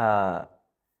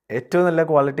 ഏറ്റവും നല്ല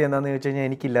ക്വാളിറ്റി എന്താണെന്ന് ചോദിച്ചു കഴിഞ്ഞാൽ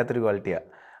എനിക്കില്ലാത്തൊരു ക്വാളിറ്റിയാണ്.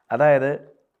 അതായത്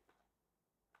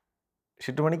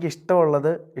ഷിട്ടുമണിക്ക്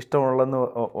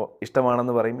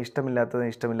ഇഷ്ടമാണെന്ന് പറയും,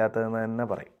 ഇഷ്ടമില്ലാത്തതെന്ന് തന്നെ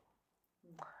പറയും.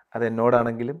 അത്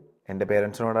എന്നോടാണെങ്കിലും എൻ്റെ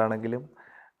പേരൻസിനോടാണെങ്കിലും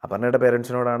അപർണയുടെ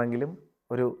പേരൻസിനോടാണെങ്കിലും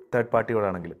ഒരു തേർഡ്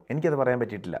പാർട്ടിയോടാണെങ്കിലും എനിക്കത് പറയാൻ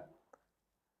പറ്റിയിട്ടില്ല.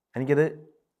 എനിക്കത്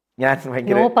ഞാൻ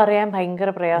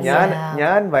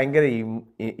ഭയങ്കര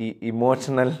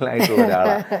ഇമോഷണൽ ആയിട്ടുള്ള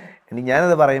ഒരാളാണ്.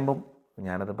 ഞാനത് പറയുമ്പം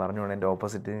ഞാനത് പറഞ്ഞുകൊണ്ട് എൻ്റെ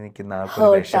ഓപ്പോസിറ്റ് നിൽക്കുന്ന ആൾക്കൊരു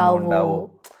വിഷമം ഉണ്ടാവോ,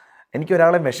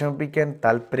 എനിക്കൊരാളെ വിഷമിപ്പിക്കാൻ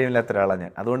താല്പര്യമില്ലാത്ത ഒരാളാണ്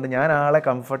ഞാൻ. അതുകൊണ്ട് ഞാൻ ആളെ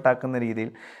കംഫർട്ടാക്കുന്ന രീതിയിൽ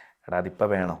എടാ അതിപ്പോൾ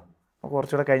വേണോ,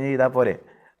 കുറച്ചുകൂടെ കഴിഞ്ഞ് ചെയ്താൽ പോരെ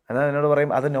എന്നാൽ എന്നോട്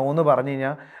പറയും. അത് നോന്ന് പറഞ്ഞു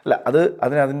കഴിഞ്ഞാൽ അല്ല,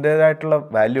 അതിൻ്റേതായിട്ടുള്ള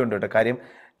വാല്യൂ ഉണ്ട് കേട്ടോ. കാര്യം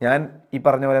ഞാൻ ഈ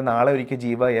പറഞ്ഞ പോലെ നാളെ ഒരിക്കൽ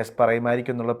ജീവ യെസ്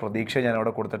പറയുമായിരിക്കും എന്നുള്ള പ്രതീക്ഷ ഞാൻ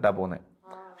അവിടെ കൊടുത്തിട്ടാണ് പോകുന്നത്.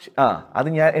 അത്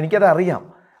എനിക്കത് അറിയാം.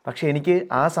 പക്ഷെ എനിക്ക്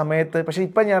ആ സമയത്ത്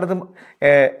ഇപ്പം ഞാനത്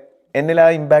എന്നിൽ ആ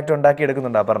ഇമ്പാക്റ്റ് ഉണ്ടാക്കി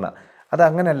എടുക്കുന്നുണ്ട് അപർണ. അത്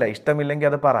അങ്ങനെയല്ല, ഇഷ്ടമില്ലെങ്കിൽ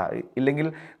അത് പറ. ഇല്ലെങ്കിൽ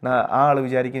ആ ആൾ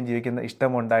വിചാരിക്കും ജീവിക്കുന്ന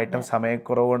ഇഷ്ടമുണ്ടായിട്ടും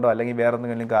സമയക്കുറവ് കൊണ്ടോ അല്ലെങ്കിൽ വേറെ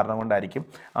എന്തെങ്കിലും കാരണം കൊണ്ടായിരിക്കും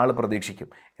ആൾ പ്രതീക്ഷിക്കും.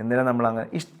 എന്തിനാ നമ്മളങ്ങനെ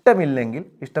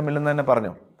ഇഷ്ടമില്ലെന്ന് തന്നെ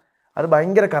പറഞ്ഞു. അത്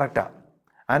ഭയങ്കര കറക്റ്റാണ്.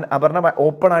 അപർണ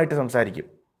ഓപ്പണായിട്ട് സംസാരിക്കും.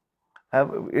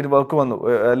 ഇത് വർക്ക് വന്നു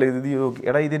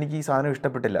അല്ല ഇതെനിക്ക് ഈ സാധനം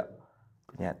ഇഷ്ടപ്പെട്ടില്ല,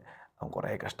 അവൻ കുറേ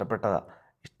കഷ്ടപ്പെട്ടതാ,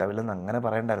 ഇഷ്ടമില്ലെന്ന് അങ്ങനെ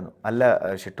പറയണ്ടായിരുന്നു. അല്ല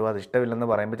ഷിട്ടു അത് ഇഷ്ടമില്ലെന്ന്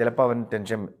പറയുമ്പോൾ ചിലപ്പോൾ അവൻ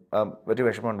ടെൻഷൻ ഒരു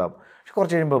വിഷമം ഉണ്ടാവും. പക്ഷെ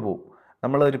കുറച്ച് കഴിയുമ്പോൾ പോവും.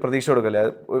 നമ്മളൊരു പ്രതീക്ഷ കൊടുക്കല്ലേ,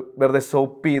 വെറുതെ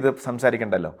സോപ്പ് ചെയ്ത്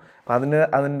സംസാരിക്കണ്ടല്ലോ. അപ്പം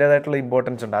അതിൻ്റേതായിട്ടുള്ള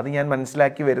ഇമ്പോർട്ടൻസ് ഉണ്ട്. അത് ഞാൻ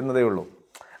മനസ്സിലാക്കി വരുന്നതേ ഉള്ളൂ.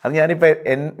 അത്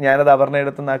ഞാനത് അപർണയുടെ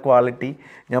അടുത്തുനിന്ന് ആ ക്വാളിറ്റി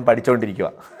ഞാൻ പഠിച്ചുകൊണ്ടിരിക്കുക.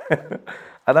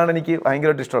 അതാണ് എനിക്ക്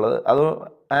ഭയങ്കരമായിട്ട് ഇഷ്ടമുള്ളത്.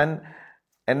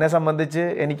 എന്നെ സംബന്ധിച്ച്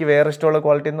എനിക്ക് വേറെ ഇഷ്ടമുള്ള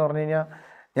ക്വാളിറ്റി എന്ന് പറഞ്ഞു കഴിഞ്ഞാൽ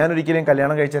ഞാനൊരിക്കലും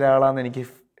കല്യാണം കഴിച്ച ഒരാളാണെന്ന്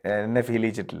എന്നെ ഫീൽ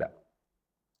ചെയ്തിട്ടില്ല.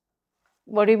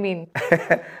 What do you mean?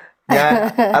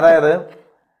 അതായത്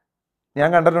ഞാൻ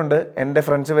കണ്ടിട്ടുണ്ട് എൻ്റെ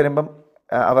ഫ്രണ്ട്സ് വരുമ്പം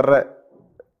അവരുടെ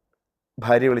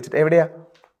ഭാര്യ വിളിച്ചിട്ട് എവിടെയാ,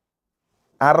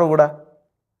 ആരുടെ കൂടെ,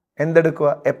 എന്തെടുക്കുക,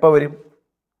 എപ്പോൾ വരും,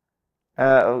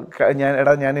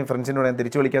 ഞാൻ ഫ്രണ്ട്സിൻ്റെ കൂടെ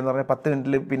തിരിച്ചു വിളിക്കാന്ന് പറഞ്ഞാൽ 10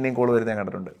 മിനിറ്റിൽ പിന്നെയും കോൾ വരുന്നത് ഞാൻ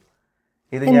കണ്ടിട്ടുണ്ട്.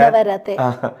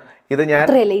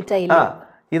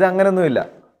 ഇതങ്ങനൊന്നുമില്ല.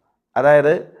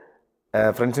 അതായത്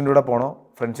ഫ്രണ്ട്സിൻ്റെ കൂടെ പോണോ,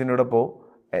 ഫ്രണ്ട്സിൻ്റെ കൂടെ പോ.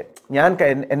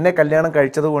 എന്നെ കല്യാണം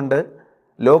കഴിച്ചത് കൊണ്ട്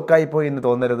ലോക്കായിപ്പോയി എന്ന്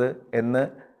തോന്നരുത് എന്ന്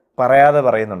പറയാതെ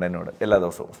പറയുന്നുണ്ട് എന്നോട് എല്ലാ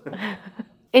ദിവസവും.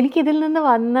 എനിക്കിതിൽ നിന്ന്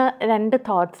വന്ന 2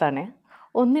 തോട്ട്സാണ്.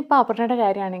 ഒന്നിപ്പോൾ അപർണയുടെ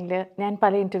കാര്യമാണെങ്കിൽ ഞാൻ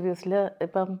പല ഇൻ്റർവ്യൂസിൽ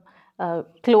ഇപ്പം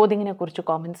ക്ലോതിങ്ങിനെ കുറിച്ച്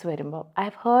കോമൻറ്റ്സ് വരുമ്പോൾ I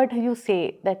have heard you say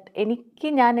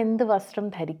that ഞാൻ എന്ത് വസ്ത്രം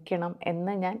ധരിക്കണം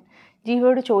എന്ന് ഞാൻ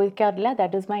ജീവയോട് ചോദിക്കാറില്ല.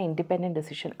 That is my independent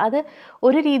decision. അത്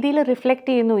ഒരു രീതിയിൽ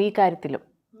റിഫ്ലക്റ്റ് ചെയ്യുന്നു ഈ കാര്യത്തിലും.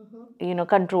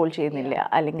 കൺട്രോൾ ചെയ്യുന്നില്ല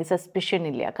അല്ലെങ്കിൽ സസ്പിഷൻ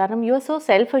ഇല്ല. കാരണം you are so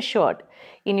self assured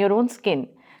in your own skin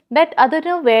that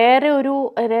അതൊരു വേറെ ഒരു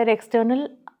എക്സ്റ്റേണൽ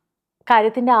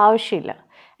കാര്യത്തിൻ്റെ ആവശ്യമില്ല.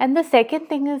 And the second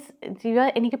thing is ജീവ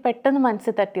എനിക്ക് പെട്ടെന്ന്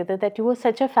മനസ്സിൽ തട്ടിയത് that you are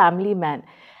such A family man.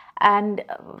 And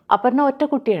Aparna ഒറ്റ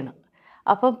കുട്ടിയാണ്.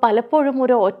 അപ്പം പലപ്പോഴും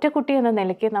ഒരു ഒറ്റക്കുട്ടി എന്ന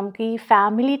നിലയ്ക്ക് നമുക്ക് ഈ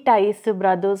ഫാമിലി ടൈസ്,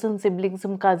 ബ്രദേഴ്സും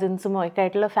സിബ്ലിങ്സും കസിൻസും ഒക്കെ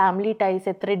ആയിട്ടുള്ള ഫാമിലി ടൈസ്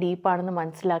എത്ര ഡീപ്പാണെന്ന്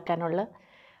മനസ്സിലാക്കാനുള്ള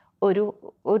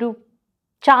ഒരു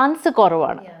ചാൻസ്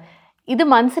കുറവാണ്. ഇത്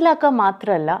മനസ്സിലാക്കുക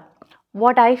മാത്രമല്ല,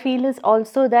 what I feel is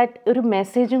also that ഒരു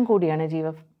മെസ്സേജും കൂടിയാണ് ജീവ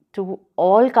to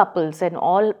all couples and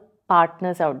all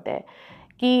partners out there.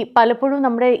 ഈ പലപ്പോഴും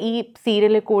നമ്മുടെ ഈ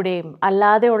സീരിയലിൽ കൂടെയും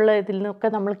അല്ലാതെ ഉള്ള ഇതിൽ നിന്നൊക്കെ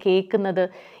നമ്മൾ കേൾക്കുന്നത്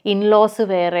ഇൻലോസ്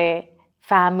വേറെ,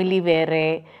 ഫാമിലി വേറെ,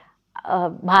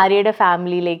 ഭാര്യയുടെ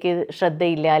ഫാമിലിയിലേക്ക്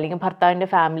ശ്രദ്ധയില്ല, അല്ലെങ്കിൽ ഭർത്താവിൻ്റെ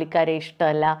ഫാമിലിക്കാരെ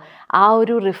ഇഷ്ടമല്ല. ആ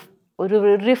ഒരു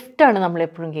റിഫ്റ്റാണ്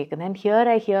നമ്മളെപ്പോഴും കേൾക്കുന്നത്. And here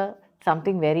I here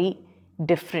something very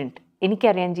different.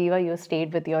 എനിക്കറിയാം ജീവ U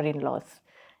stayed with your in-laws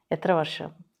എത്ര വർഷം?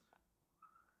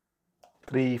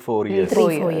 3-4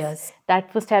 years. That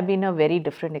must have been a very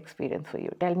different experience for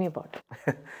you. Tell me about it.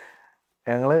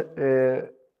 ഞങ്ങൾ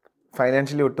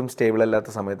ഫൈനാൻഷ്യലി ഒട്ടും സ്റ്റേബിൾ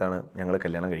അല്ലാത്ത സമയത്താണ് ഞങ്ങൾ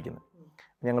കല്യാണം കഴിക്കുന്നത്.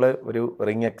 ഞങ്ങൾ ഒരു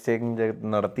റിംഗ് എക്സ്ചേഞ്ച്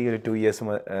നടത്തി ഒരു 2 years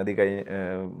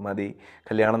മതി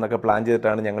കല്യാണം എന്നൊക്കെ പ്ലാൻ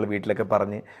ചെയ്തിട്ടാണ് ഞങ്ങൾ വീട്ടിലൊക്കെ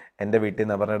പറഞ്ഞ് എൻ്റെ വീട്ടിൽ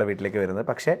നിന്ന് അപർണയുടെ വീട്ടിലേക്ക് വരുന്നത്.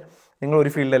 പക്ഷേ നിങ്ങൾ ഒരു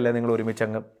ഫീൽഡല്ല, നിങ്ങൾ ഒരുമിച്ച്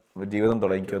അങ്ങ് ജീവിതം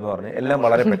തുടങ്ങിക്കുമെന്ന് പറഞ്ഞ് എല്ലാം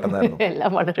വളരെ പെട്ടെന്നായിരുന്നു.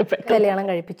 കല്യാണം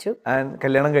കഴിപ്പിച്ചു.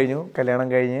 കല്യാണം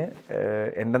കഴിഞ്ഞ്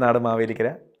എൻ്റെ നാട് മാവേലിക്കര,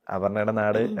 അപർണയുടെ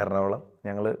നാട് എറണാകുളം.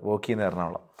 ഞങ്ങൾ വർക്ക് ചെയ്യുന്ന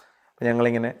എറണാകുളം.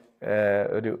 ഞങ്ങളിങ്ങനെ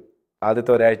ഒരു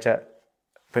ആദ്യത്തെ ഒരാഴ്ച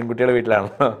പെൺകുട്ടിയുടെ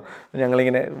വീട്ടിലാണല്ലോ,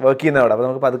 ഞങ്ങളിങ്ങനെ വർക്ക് ചെയ്യുന്ന അവിടെ. അപ്പോൾ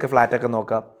നമുക്ക് പതുക്കെ ഫ്ലാറ്റൊക്കെ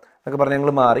നോക്കാം എന്നൊക്കെ പറഞ്ഞ്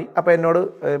ഞങ്ങൾ മാറി. അപ്പോൾ എന്നോട്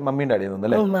മമ്മീൻ്റെ അടി തോന്നുന്നു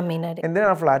അല്ലേ,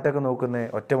 എന്തിനാണ് ഫ്ലാറ്റൊക്കെ നോക്കുന്നത്,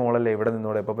 ഒറ്റ മോളല്ലേ, ഇവിടെ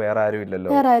നിന്നോടെ, ഇപ്പോൾ വേറെ ആരും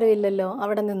ഇല്ലല്ലോ,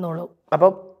 അവിടെ നിന്നോളൂ.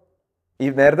 അപ്പം ഈ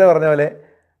നേരത്തെ പറഞ്ഞ പോലെ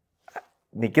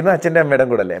നിൽക്കുന്ന അച്ഛൻ്റെ അമ്മയുടെ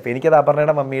കൂടെ അല്ലേ. അപ്പോൾ എനിക്കത്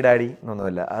അപർണയുടെ മമ്മി ഡാഡി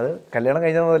എന്നൊന്നുമില്ല, അത് കല്യാണം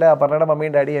കഴിഞ്ഞ മുതലേ അപർണയുടെ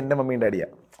മമ്മിയും ഡാഡി എൻ്റെ മമ്മിയും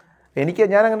ഡാഡിയാണ്.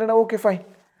 ഞാൻ അങ്ങനെ ഓക്കെ ഫൈൻ,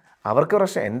 അവർക്ക്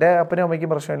പ്രശ്നം, എൻ്റെ അപ്പനും അമ്മയ്ക്കും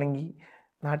പ്രശ്നമില്ലെങ്കിൽ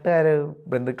നാട്ടുകാർ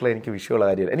ബന്ധുക്കൾ എനിക്ക് വിഷയമുള്ള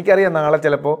കാര്യമില്ല. എനിക്കറിയാം നാളെ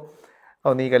ചിലപ്പോൾ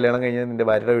നീ കല്യാണം കഴിഞ്ഞാൽ നിൻ്റെ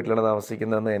ഭാര്യയുടെ വീട്ടിലാണ്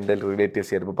താമസിക്കുന്നതെന്ന് എൻ്റെ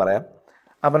റിലേറ്റീവ്സ് ചിലപ്പോൾ പറയാം,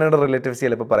 അപ്പനയുടെ റിലേറ്റീവ്സ്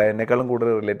ചിലപ്പോൾ പറയാം. എന്നെക്കാളും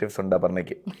കൂടുതൽ റിലേറ്റീവ്സ് ഉണ്ട്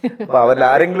അപർണയ്ക്ക്. അപ്പോൾ അവരിൽ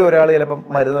ആരെങ്കിലും ഒരാൾ ചിലപ്പം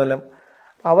മരുന്നെല്ലാം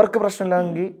അവർക്ക്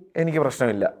പ്രശ്നമില്ലെങ്കിൽ എനിക്ക്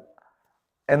പ്രശ്നമില്ല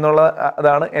എന്നുള്ള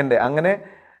അതാണ് എൻ്റെ. അങ്ങനെ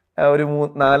ഒരു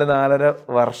 4-4.5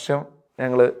 വർഷം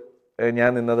ഞാൻ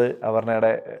നിന്നത് അപർണയുടെ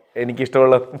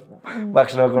എനിക്കിഷ്ടമുള്ള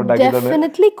ഭക്ഷണമൊക്കെ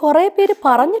ഉണ്ടാക്കി കുറെ പേര്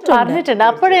പറഞ്ഞിട്ടുണ്ട്.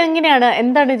 അപ്പോഴെങ്ങനെയാണ്,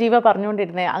 എന്താണ് ജീവ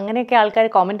പറഞ്ഞുകൊണ്ടിരുന്നത്? അങ്ങനെയൊക്കെ ആൾക്കാർ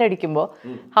കമന്റ് അടിക്കുമ്പോൾ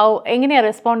എങ്ങനെയാ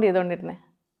റെസ്പോണ്ട് ചെയ്തുകൊണ്ടിരുന്നത്?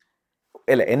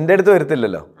 അല്ല, എൻ്റെ അടുത്ത്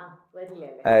വരത്തില്ലല്ലോ.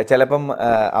 ചിലപ്പം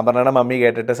അപർണയുടെ മമ്മി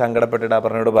കേട്ടിട്ട് സങ്കടപ്പെട്ടിട്ട്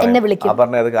അപർണയോട് പറയും,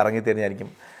 അപർണ അത് കറങ്ങി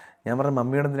തിരിഞ്ഞായിരിക്കും. ഞാൻ പറഞ്ഞു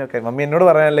മമ്മിയുടെ എന്തിനൊക്കെ, മമ്മി എന്നോട്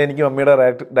പറയാനല്ലേ, എനിക്ക് മമ്മിയുടെ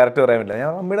ഡയറക്റ്റ് പറയാൻ പറ്റില്ല.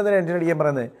 ഞാൻ മമ്മിയുടെ എന്തിനാ ടെൻഷൻ അടിക്കാൻ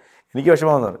പറയുന്നത്, എനിക്ക്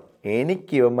വിഷമമാണെന്ന് പറഞ്ഞു.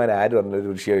 എനിക്ക് ഇവന്മാരും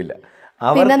പറഞ്ഞൊരു വിഷയമില്ല.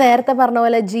 പിന്നെ നേരത്തെ പറഞ്ഞ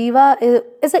പോലെ ജീവ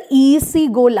is A easy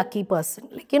go lucky person,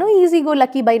 like easy go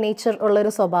lucky by nature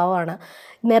ഉള്ളൊരു സ്വഭാവമാണ്.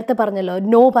 നേരത്തെ പറഞ്ഞല്ലോ,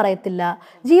 നോ പറയത്തില്ല.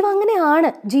 ജീവ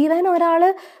അങ്ങനെയാണ്. ജീവനെ ഒരാൾ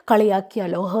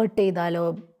കളിയാക്കിയാലോ ഹേർട്ട് ചെയ്താലോ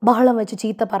ബഹളം വെച്ച്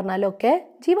ചീത്ത പറഞ്ഞാലോ ഒക്കെ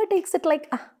ജീവ takes it like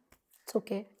it's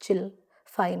okay, chill,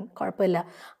 fine, കുഴപ്പമില്ല.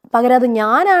 പകരം അത്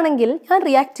ഞാനാണെങ്കിൽ ഞാൻ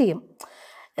റിയാക്ട് ചെയ്യും.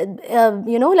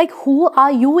 Like who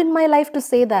are you in my life to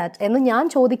say that എന്ന് ഞാൻ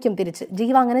ചോദിക്കും തിരിച്ച്.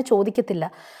 ജീവ അങ്ങനെ ചോദിക്കത്തില്ല.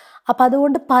 അപ്പം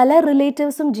അതുകൊണ്ട് പല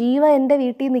റിലേറ്റീവ്സും ജീവ എൻ്റെ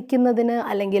വീട്ടിൽ നിൽക്കുന്നതിന്,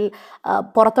 അല്ലെങ്കിൽ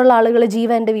പുറത്തുള്ള ആളുകൾ ജീവ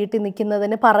എൻ്റെ വീട്ടിൽ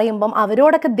നിൽക്കുന്നതിന് പറയുമ്പം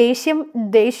അവരോടൊക്കെ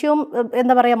ദേഷ്യവും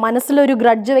എന്താ പറയുക, മനസ്സിലൊരു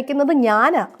ഗ്രഡ്ജ് വെക്കുന്നത്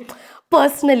ഞാനാ.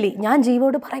 പേഴ്സണലി ഞാൻ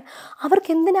ജീവയോട് പറയും,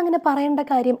 അവർക്ക് എന്തിനങ്ങനെ പറയേണ്ട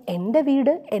കാര്യം, എൻ്റെ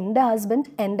വീട്, എൻ്റെ ഹസ്ബൻഡ്,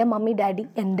 എൻ്റെ മമ്മി ഡാഡി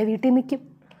എൻ്റെ വീട്ടിൽ നിൽക്കും,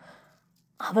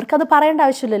 അവർക്കത് പറയേണ്ട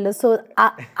ആവശ്യമില്ലല്ലോ. സോ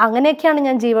അങ്ങനെയൊക്കെയാണ്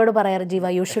ഞാൻ ജീവയോട് പറയാറ്, ജീവ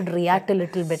you should react A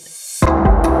little bit.